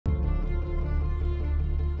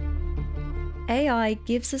AI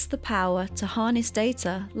gives us the power to harness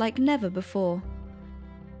data like never before.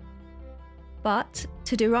 But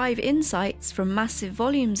to derive insights from massive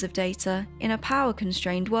volumes of data in a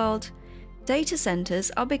power-constrained world, data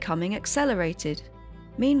centers are becoming accelerated.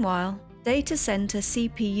 Meanwhile, data center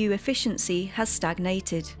CPU efficiency has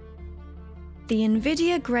stagnated. The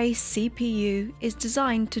NVIDIA Grace CPU is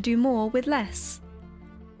designed to do more with less,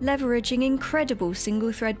 leveraging incredible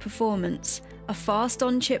single-thread performance, a fast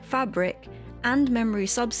on-chip fabric, and memory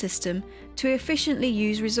subsystem to efficiently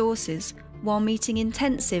use resources while meeting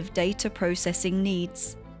intensive data processing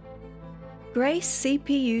needs. Grace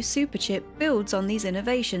CPU Superchip builds on these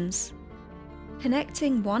innovations,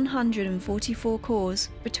 connecting 144 cores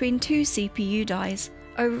between two CPU dies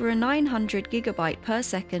over a 900 GB per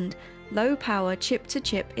second low-power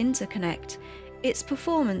chip-to-chip interconnect. Its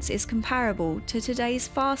performance is comparable to today's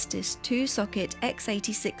fastest two-socket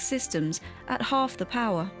x86 systems at half the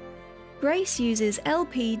power. Grace uses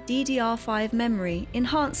LPDDR5 memory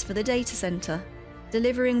enhanced for the data center,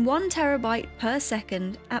 delivering 1 TB per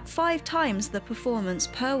second at 5 times the performance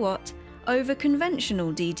per watt over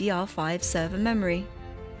conventional DDR5 server memory.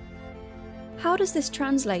 How does this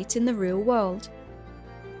translate in the real world?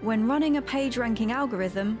 When running a page ranking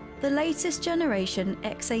algorithm, the latest generation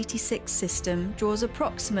x86 system draws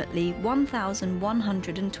approximately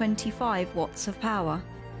 1,125 watts of power.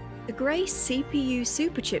 The Grace CPU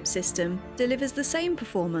Superchip system delivers the same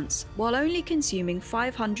performance while only consuming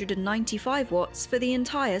 595 watts for the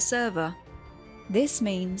entire server. This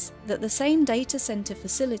means that the same data center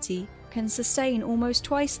facility can sustain almost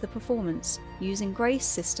twice the performance using Grace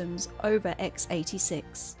systems over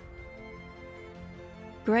x86.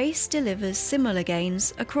 Grace delivers similar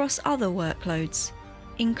gains across other workloads,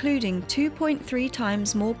 including 2.3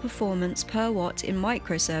 times more performance per watt in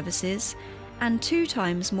microservices and 2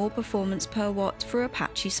 times more performance per watt for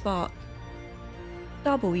Apache Spark.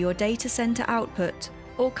 Double your data center output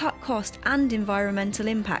or cut cost and environmental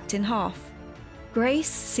impact in half.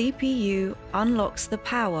 Grace CPU unlocks the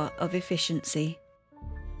power of efficiency.